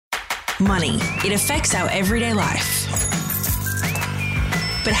Money. It affects our everyday life.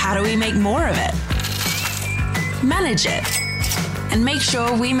 But how do we make more of it? Manage it. And make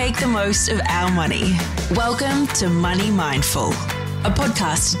sure we make the most of our money. Welcome to Money Mindful, a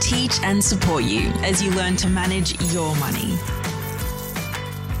podcast to teach and support you as you learn to manage your money.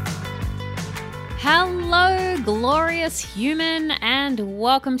 Hello, glorious human, and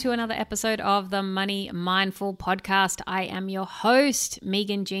welcome to another episode of the Money Mindful podcast. I am your host,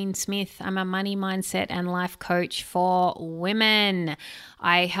 Megan Jean Smith. I'm a money mindset and life coach for women.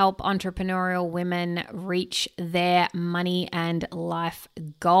 I help entrepreneurial women reach their money and life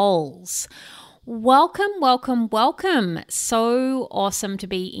goals. Welcome, welcome, welcome. So awesome to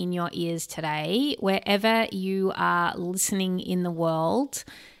be in your ears today, wherever you are listening in the world.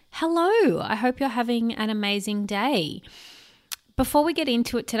 Hello, I hope you're having an amazing day. Before we get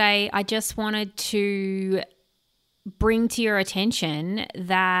into it today, I just wanted to bring to your attention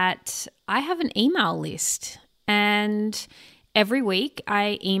that I have an email list, and every week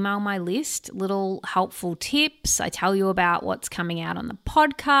I email my list little helpful tips. I tell you about what's coming out on the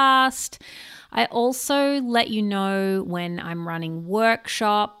podcast. I also let you know when I'm running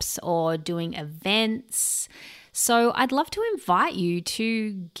workshops or doing events. So I'd love to invite you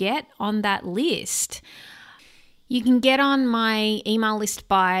to get on that list. You can get on my email list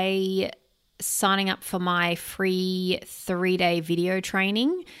by signing up for my free 3-day video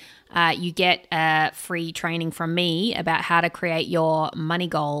training. You get a free training from me about how to create your money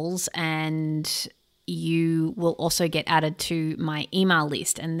goals, and you will also get added to my email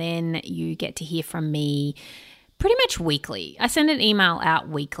list, and then you get to hear from me pretty much weekly. I send an email out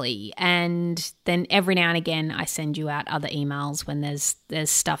weekly, and then every now and again I send you out other emails when there's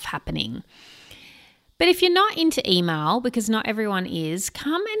stuff happening. But if you're not into email, because not everyone is,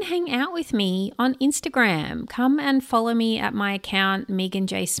 come and hang out with me on Instagram. Come and follow me at my account, Megan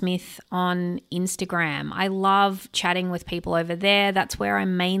J. Smith, on Instagram. I love chatting with people over there. That's where I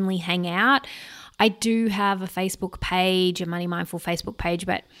mainly hang out. I do have a Facebook page, a Money Mindful Facebook page,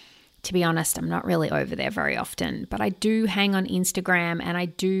 but to be honest, I'm not really over there very often. But I do hang on Instagram, and I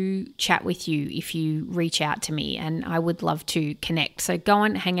do chat with you if you reach out to me, and I would love to connect. So go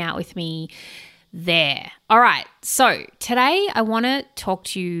and hang out with me there. All right. So today I want to talk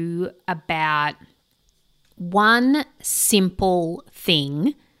to you about one simple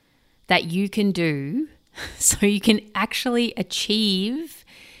thing that you can do so you can actually achieve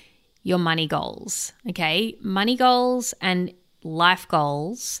your money goals. Okay. Money goals and life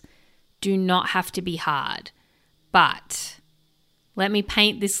goals do not have to be hard, but let me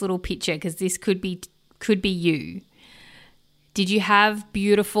paint this little picture, because this could be you. Did you have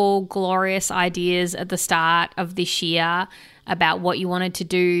beautiful, glorious ideas at the start of this year about what you wanted to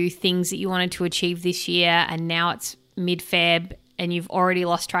do, things that you wanted to achieve this year, and now it's mid-Feb and you've already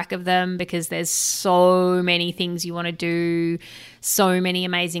lost track of them because there's so many things you want to do, so many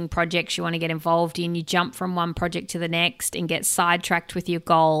amazing projects you want to get involved in. You jump from one project to the next and get sidetracked with your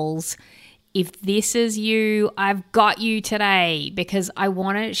goals. If this is you, I've got you today, because I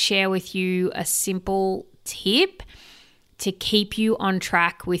want to share with you a simple tip to keep you on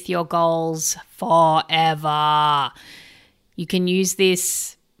track with your goals forever. You can use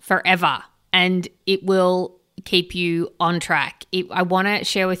this forever and it will keep you on track. I want to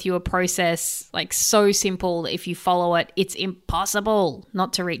share with you a process like so simple that if you follow it, it's impossible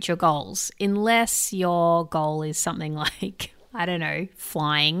not to reach your goals, unless your goal is something like, I don't know,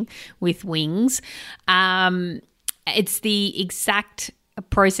 flying with wings. It's the exact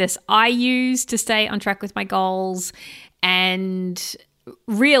process I use to stay on track with my goals. And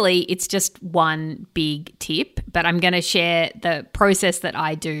really, it's just one big tip, but I'm going to share the process that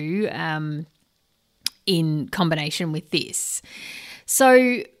I do in combination with this.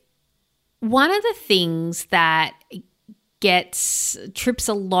 So one of the things that trips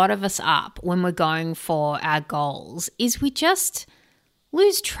a lot of us up when we're going for our goals is we just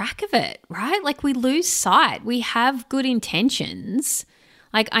lose track of it, right? Like we lose sight. We have good intentions.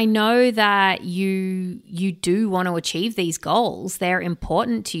 Like I know that you do want to achieve these goals. They're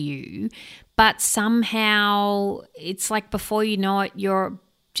important to you, but somehow it's like before you know it, you're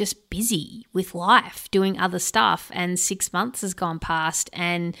just busy with life doing other stuff, and 6 months has gone past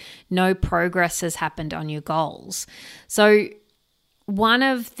and no progress has happened on your goals. So one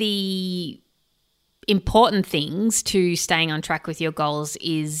of the important things to staying on track with your goals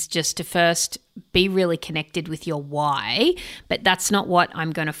is just to first be really connected with your why, but that's not what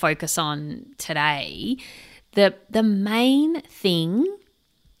I'm going to focus on today. The main thing,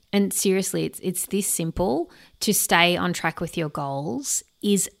 and seriously, it's this simple to stay on track with your goals,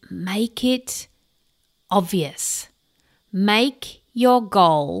 is make it obvious. Make your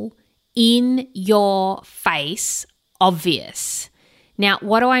goal in your face obvious. Now,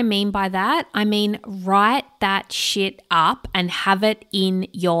 what do I mean by that? I mean, write that shit up and have it in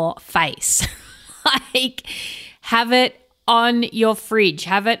your face. Like, have it on your fridge,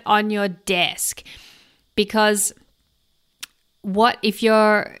 have it on your desk. Because what if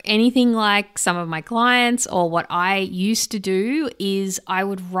you're anything like some of my clients, or what I used to do is I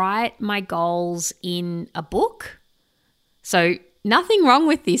would write my goals in a book. So nothing wrong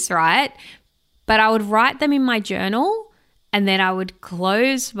with this, right? But I would write them in my journal, and then I would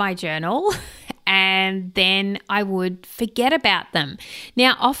close my journal and then I would forget about them.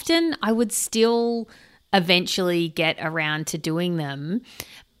 Now, often I would still eventually get around to doing them,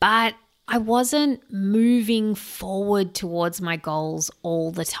 but I wasn't moving forward towards my goals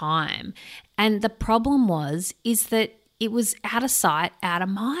all the time. And the problem is that it was out of sight, out of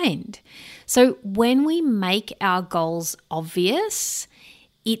mind. So when we make our goals obvious,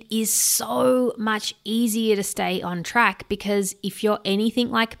 it is so much easier to stay on track, because if you're anything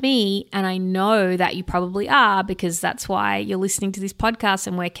like me, and I know that you probably are, because that's why you're listening to this podcast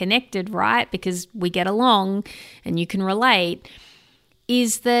and we're connected, right? Because we get along and you can relate,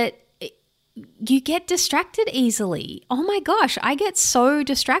 is that you get distracted easily. Oh my gosh, I get so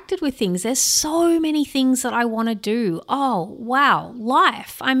distracted with things. There's so many things that I want to do. Oh, wow,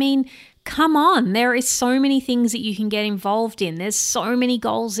 life. I mean, come on, there is so many things that you can get involved in. There's so many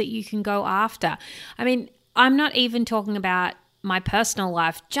goals that you can go after. I mean, I'm not even talking about my personal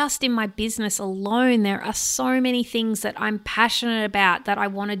life. Just in my business alone, there are so many things that I'm passionate about, that I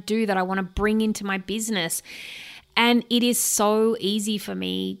want to do, that I want to bring into my business. And it is so easy for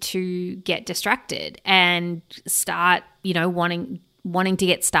me to get distracted and start, wanting to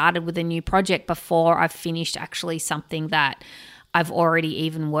get started with a new project before I've finished actually something that I've already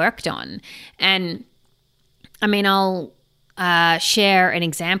even worked on. And I mean, I'll share an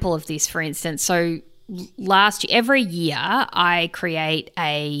example of this, for instance. So every year I create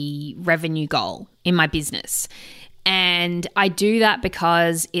a revenue goal in my business. And I do that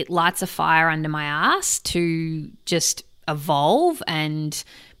because it lights a fire under my ass to just evolve and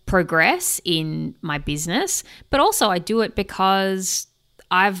progress in my business. But also I do it because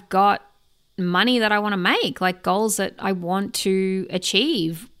I've got money that I want to make, like goals that I want to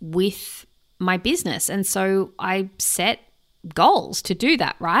achieve with my business. And so I set goals to do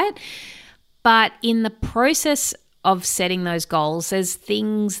that, right? But in the process of setting those goals, there's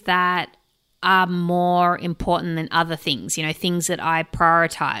things that are more important than other things, things that I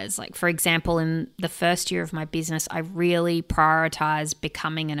prioritize. Like, for example, in the first year of my business, I really prioritized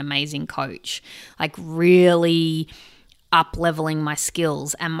becoming an amazing coach, like really up-leveling my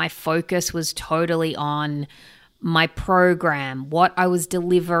skills. And my focus was totally on my program, what I was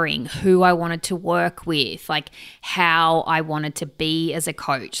delivering, who I wanted to work with, like how I wanted to be as a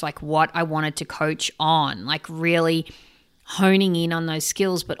coach, like what I wanted to coach on, like really honing in on those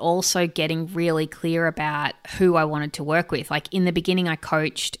skills, but also getting really clear about who I wanted to work with. Like in the beginning, I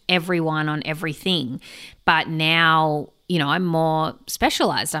coached everyone on everything, but now, I'm more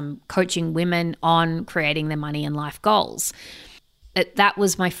specialized. I'm coaching women on creating their money and life goals. That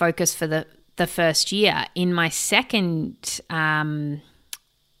was my focus for the first year. In my second, not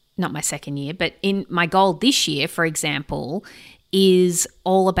my second year, but in my goal this year, for example, is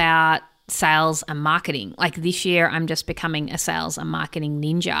all about sales and marketing. Like this year, I'm just becoming a sales and marketing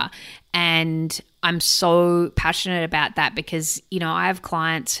ninja. And I'm so passionate about that because, I have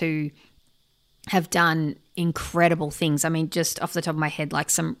clients who have done incredible things. I mean, just off the top of my head, like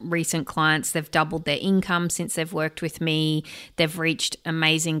some recent clients, they've doubled their income since they've worked with me. They've reached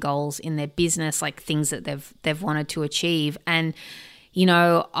amazing goals in their business, like things that they've wanted to achieve. And in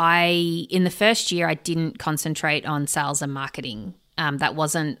the first year, I didn't concentrate on sales and marketing. That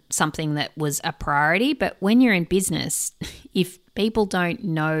wasn't something that was a priority. But when you're in business, if people don't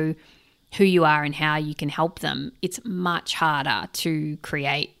know who you are and how you can help them, it's much harder to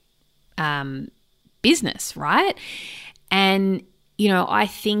create business, right? And, I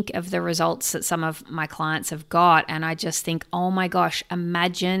think of the results that some of my clients have got, and I just think, oh my gosh,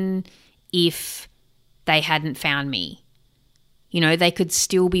 imagine if they hadn't found me. They could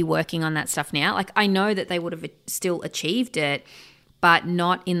still be working on that stuff now. Like I know that they would have still achieved it, but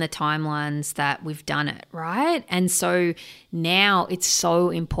not in the timelines that we've done it, right? And so now it's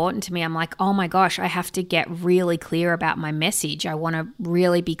so important to me. I'm like, oh my gosh, I have to get really clear about my message. I want to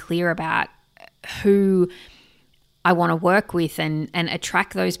really be clear about who I want to work with and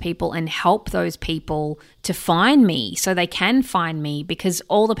attract those people and help those people to find me so they can find me, because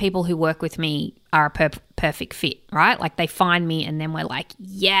all the people who work with me are a perfect fit, right? Like they find me and then we're like,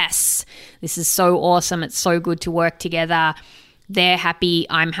 yes, this is so awesome. It's so good to work together. they're happy,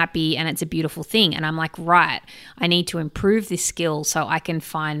 I'm happy, and it's a beautiful thing. And I'm like, right, I need to improve this skill so I can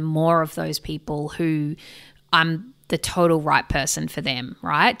find more of those people who I'm the total right person for them,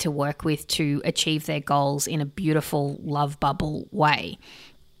 right, to work with to achieve their goals in a beautiful love bubble way.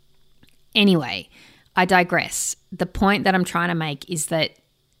 Anyway, I digress. The point that I'm trying to make is that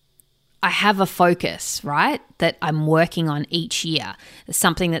I have a focus, right, that I'm working on each year. It's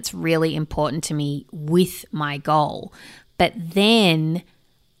something that's really important to me with my goal. But then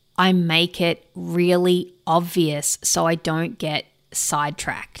I make it really obvious so I don't get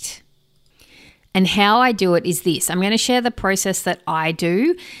sidetracked. And how I do it is this. I'm going to share the process that I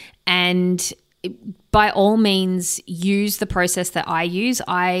do, and by all means, use the process that I use.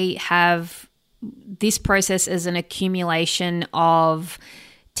 I have this process as an accumulation of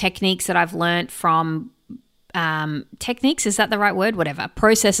techniques that I've learned from techniques, is that the right word? Whatever.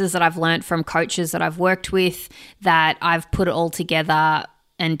 Processes that I've learned from coaches that I've worked with, that I've put it all together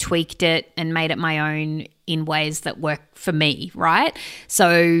and tweaked it and made it my own in ways that work for me, right?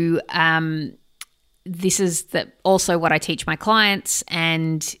 So this is also what I teach my clients,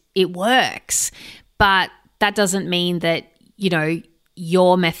 and it works. But that doesn't mean that,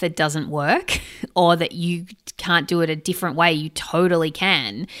 your method doesn't work or that you can't do it a different way. You totally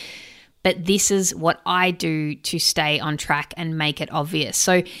can. But this is what I do to stay on track and make it obvious.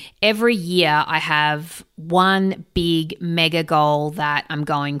 So every year I have one big mega goal that I'm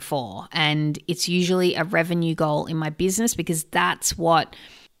going for. And it's usually a revenue goal in my business, because that's what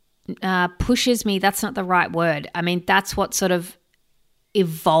pushes me. That's not the right word. I mean, that's what sort of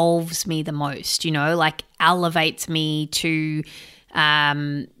evolves me the most, like elevates me to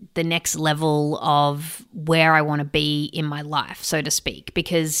the next level of where I want to be in my life, so to speak,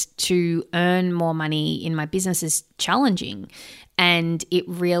 because to earn more money in my business is challenging, and it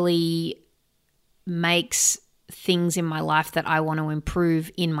really makes things in my life that I want to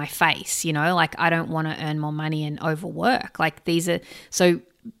improve in my face, like I don't want to earn more money and overwork. Like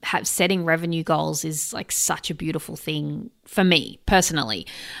setting revenue goals is like such a beautiful thing for me personally.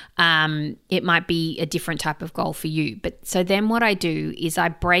 It might be a different type of goal for you. But so then what I do is I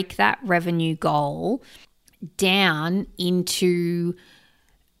break that revenue goal down into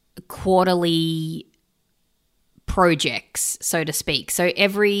quarterly projects, so to speak. So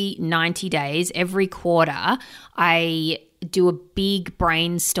every 90 days, every quarter, I do a big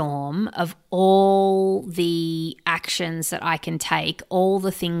brainstorm of all the actions that I can take, all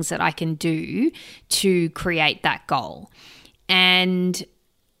the things that I can do to create that goal. And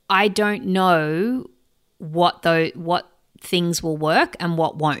I don't know what things will work and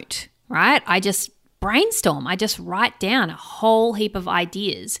what won't, right? I just brainstorm. I just write down a whole heap of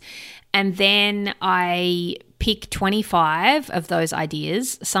ideas. And then I pick 25 of those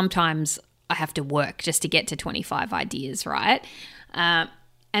ideas. Sometimes I have to work just to get to 25 ideas, right? And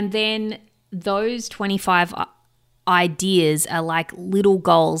then those 25 ideas are like little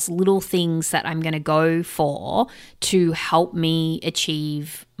goals, little things that I'm going to go for to help me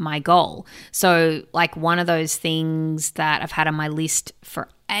achieve my goal. So like one of those things that I've had on my list for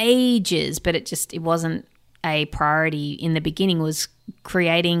ages, but it wasn't a priority in the beginning, was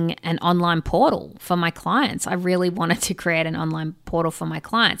creating an online portal for my clients. I really wanted to create an online portal for my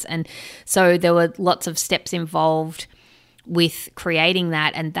clients. And so there were lots of steps involved with creating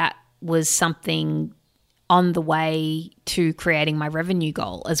that. And that was something on the way to creating my revenue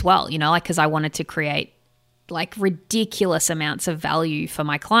goal as well, because I wanted to create like ridiculous amounts of value for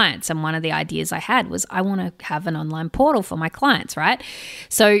my clients. And one of the ideas I had was I want to have an online portal for my clients, right?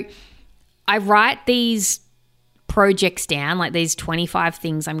 So I write these projects down, like these 25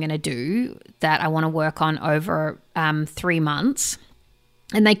 things I'm going to do that I want to work on over 3 months.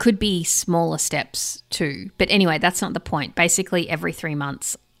 And they could be smaller steps too. But anyway, that's not the point. Basically, every 3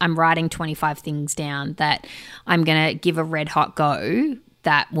 months, I'm writing 25 things down that I'm going to give a red hot go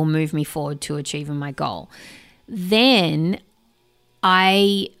that will move me forward to achieving my goal. Then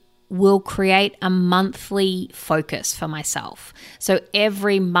I will create a monthly focus for myself. So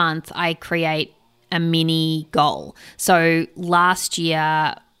every month I create a mini goal. So last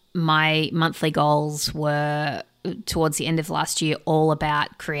year, my monthly goals were, towards the end of last year, all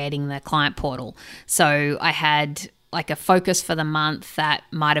about creating the client portal. So I had like a focus for the month that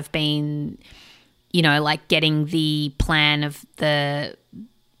might have been, like getting the plan of the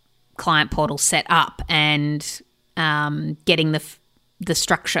client portal set up and getting the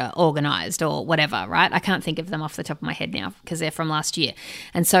structure organized or whatever, right? I can't think of them off the top of my head now because they're from last year.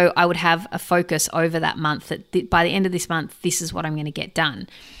 And so I would have a focus over that month that by the end of this month, this is what I'm going to get done.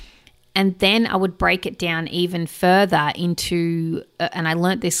 And then I would break it down even further into, and I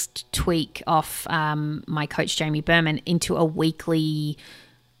learned this tweak off my coach, Jamie Berman, into a weekly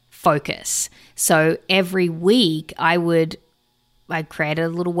focus. So every week I created a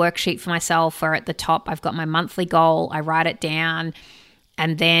little worksheet for myself where at the top I've got my monthly goal, I write it down,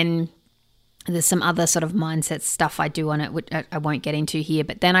 and then there's some other sort of mindset stuff I do on it, which I won't get into here,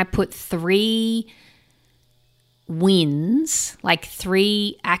 but then I put 3 wins, like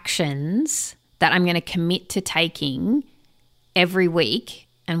 3 actions that I'm going to commit to taking every week.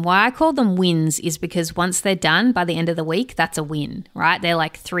 And why I call them wins is because once they're done by the end of the week, that's a win, right? They're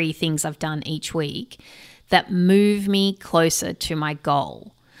like 3 things I've done each week that move me closer to my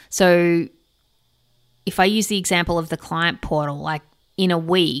goal. So if I use the example of the client portal, like in a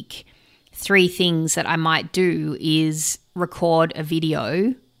week, 3 things that I might do is record a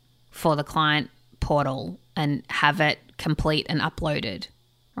video for the client portal and have it complete and uploaded,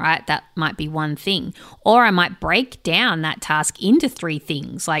 right? That might be one thing. Or I might break down that task into 3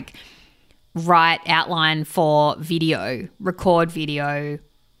 things, like write outline for video, record video,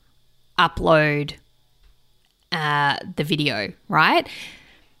 upload the video, right?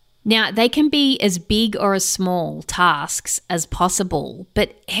 Now, they can be as big or as small tasks as possible,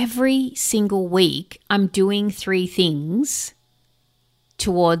 but every single week I'm doing 3 things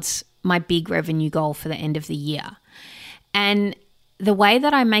towards my big revenue goal for the end of the year. And the way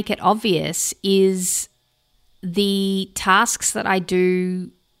that I make it obvious is the tasks that I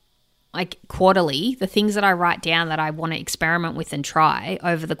do like quarterly, the things that I write down that I want to experiment with and try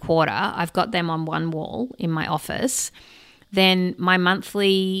over the quarter, I've got them on one wall in my office. Then my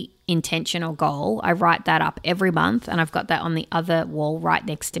monthly intentional goal, I write that up every month and I've got that on the other wall right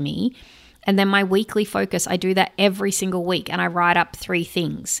next to me. And then my weekly focus, I do that every single week and I write up 3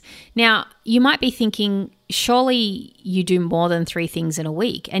 things. Now, you might be thinking, surely you do more than 3 things in a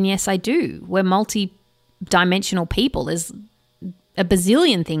week. And yes, I do. We're multi-dimensional people. There's a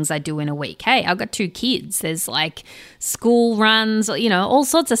bazillion things I do in a week. Hey, I've got 2 kids. There's like school runs, all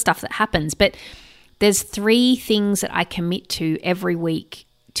sorts of stuff that happens. But there's 3 things that I commit to every week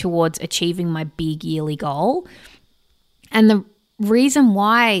towards achieving my big yearly goal. And the reason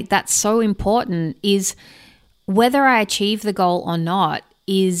why that's so important is whether I achieve the goal or not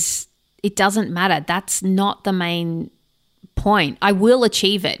it doesn't matter. That's not the main point. I will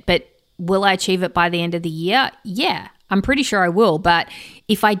achieve it, but will I achieve it by the end of the year? Yeah, I'm pretty sure I will. But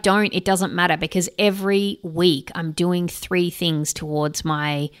if I don't, it doesn't matter because every week I'm doing 3 things towards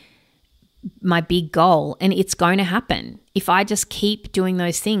my big goal and it's going to happen. If I just keep doing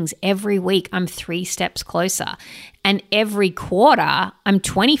those things every week, I'm 3 steps closer. And every quarter, I'm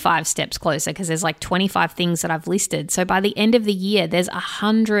 25 steps closer because there's like 25 things that I've listed. So by the end of the year, there's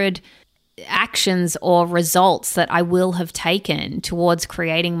 100 actions or results that I will have taken towards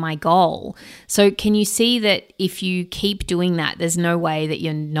creating my goal. So can you see that if you keep doing that, there's no way that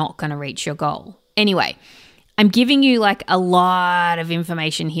you're not going to reach your goal? Anyway, I'm giving you like a lot of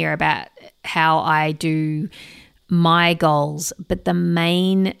information here about how I do my goals, but the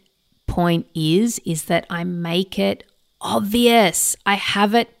main point is that I make it obvious. I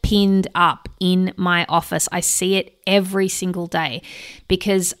have it pinned up in my office. I see it every single day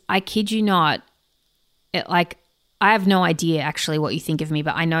because I kid you not, I have no idea actually what you think of me,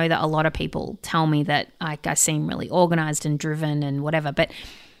 but I know that a lot of people tell me that I seem really organized and driven and whatever, but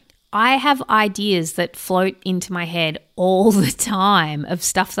I have ideas that float into my head all the time of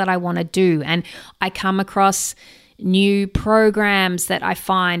stuff that I want to do. And I come across new programs that I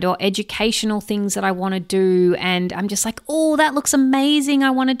find or educational things that I want to do. And I'm just like, oh, that looks amazing. I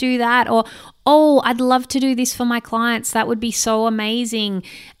want to do that. Or, oh, I'd love to do this for my clients. That would be so amazing.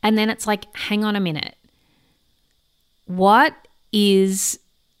 And then it's like, hang on a minute. What is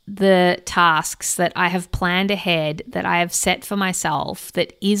the tasks that I have planned ahead, that I have set for myself,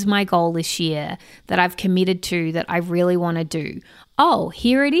 that is my goal this year, that I've committed to, that I really want to do? Oh,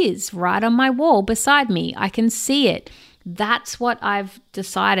 here it is right on my wall beside me. I can see it. That's what I've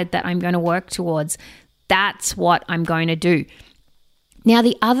decided that I'm going to work towards. That's what I'm going to do. Now,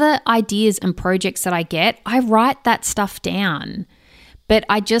 the other ideas and projects that I get, I write that stuff down, but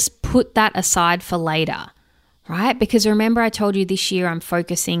I just put that aside for later. Right? Because remember I told you this year I'm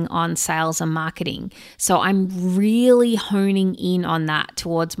focusing on sales and marketing. So I'm really honing in on that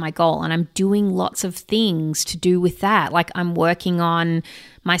towards my goal and I'm doing lots of things to do with that. Like I'm working on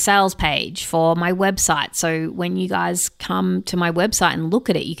my sales page for my website. So when you guys come to my website and look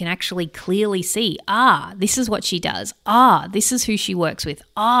at it, you can actually clearly see, this is what she does. This is who she works with.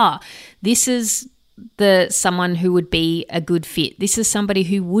 This is someone who would be a good fit. This is somebody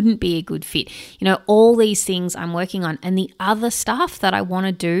who wouldn't be a good fit. All these things I'm working on. And the other stuff that I want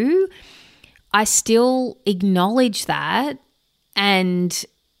to do, I still acknowledge that and,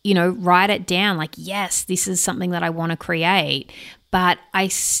 write it down like, yes, this is something that I want to create. But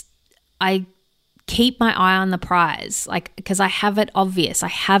I keep my eye on the prize, because I have it obvious. I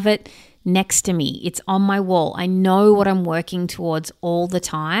have it next to me. It's on my wall. I know what I'm working towards all the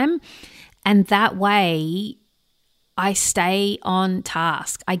time. And that way I stay on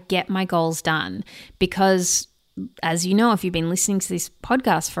task. I get my goals done because, as you know, if you've been listening to this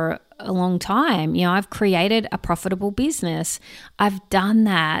podcast for a long time, I've created a profitable business. I've done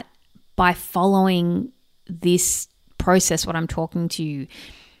that by following this process, what I'm talking to you,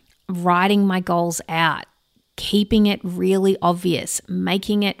 writing my goals out, keeping it really obvious,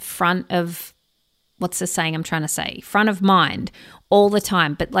 making it front of, what's the saying I'm trying to say? Front of mind all the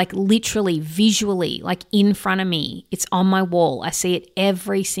time, but literally visually, in front of me. It's on my wall. I see it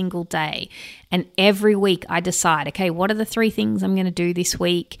every single day. And every week I decide, okay, what are the 3 things I'm going to do this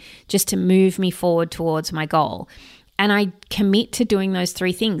week just to move me forward towards my goal? And I commit to doing those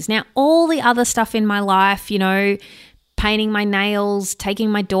 3 things. Now, all the other stuff in my life, painting my nails,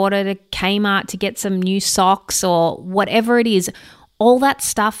 taking my daughter to Kmart to get some new socks or whatever it is, all that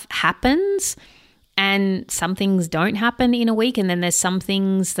stuff happens. And some things don't happen in a week. And then there's some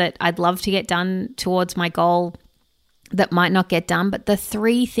things that I'd love to get done towards my goal that might not get done. But the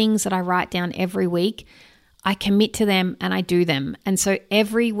 3 things that I write down every week, I commit to them and I do them. And so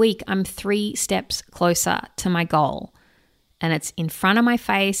every week I'm 3 steps closer to my goal. And it's in front of my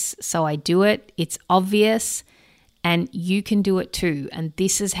face. So I do it. It's obvious. And you can do it too. And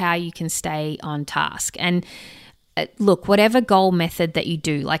this is how you can stay on task. And look, whatever goal method that you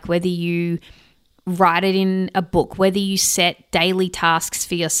do, whether you write it in a book, whether you set daily tasks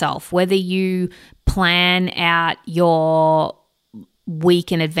for yourself, whether you plan out your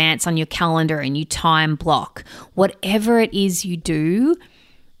week in advance on your calendar and you time block, whatever it is you do,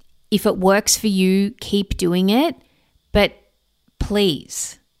 if it works for you, keep doing it. But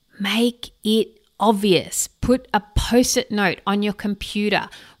please make it obvious. Put a Post-it note on your computer.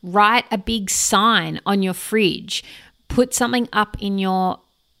 Write a big sign on your fridge. Put something up in your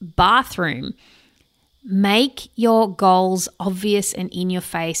bathroom. Make your goals obvious and in your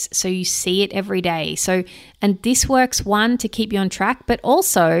face so you see it every day. And this works, 1, to keep you on track, but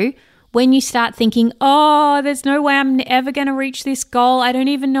also when you start thinking, oh, there's no way I'm ever going to reach this goal. I don't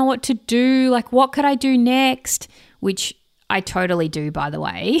even know what to do. What could I do next? Which I totally do, by the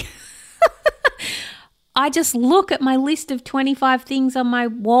way. I just look at my list of 25 things on my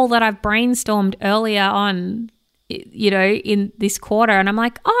wall that I've brainstormed earlier on, in this quarter. And I'm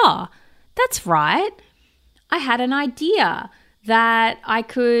like, oh, that's right. I had an idea that I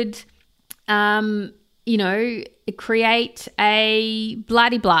could, create a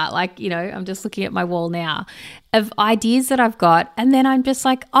blah-de-blah. I'm just looking at my wall now of ideas that I've got. And then I'm just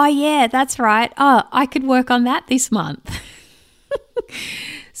like, oh yeah, that's right. Oh, I could work on that this month.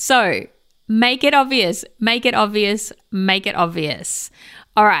 So make it obvious, make it obvious, make it obvious.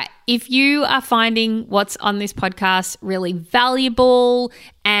 All right. If you are finding what's on this podcast really valuable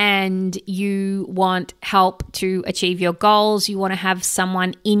and you want help to achieve your goals, you want to have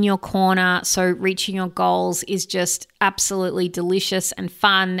someone in your corner so reaching your goals is just absolutely delicious and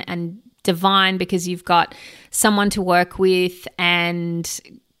fun and divine because you've got someone to work with and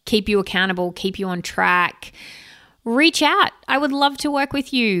keep you accountable, keep you on track, reach out. I would love to work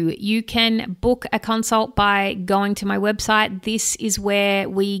with you. You can book a consult by going to my website. This is where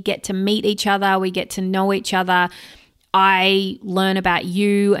we get to meet each other. We get to know each other. I learn about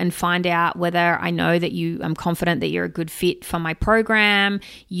you and find out whether I know that I'm confident that you're a good fit for my program.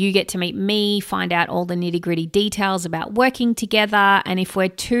 You get to meet me, find out all the nitty-gritty details about working together. And if we're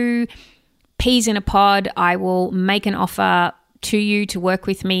 2 peas in a pod, I will make an offer to you to work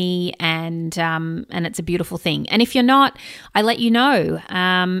with me, and it's a beautiful thing. And if you're not, I let you know.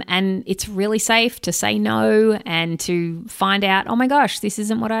 And it's really safe to say no and to find out, oh my gosh, this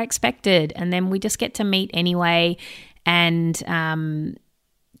isn't what I expected. And then we just get to meet anyway and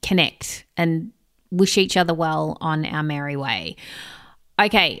connect and wish each other well on our merry way.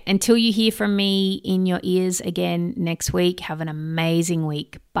 Okay, until you hear from me in your ears again next week, have an amazing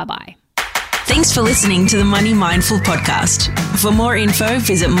week. Bye-bye. Thanks for listening to the Money Mindful podcast. For more info,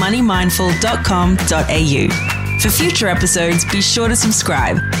 visit moneymindful.com.au. For future episodes, be sure to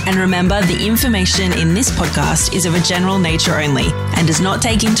subscribe. And remember, the information in this podcast is of a general nature only and does not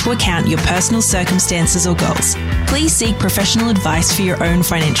take into account your personal circumstances or goals. Please seek professional advice for your own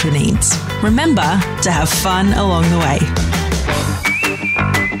financial needs. Remember to have fun along the way.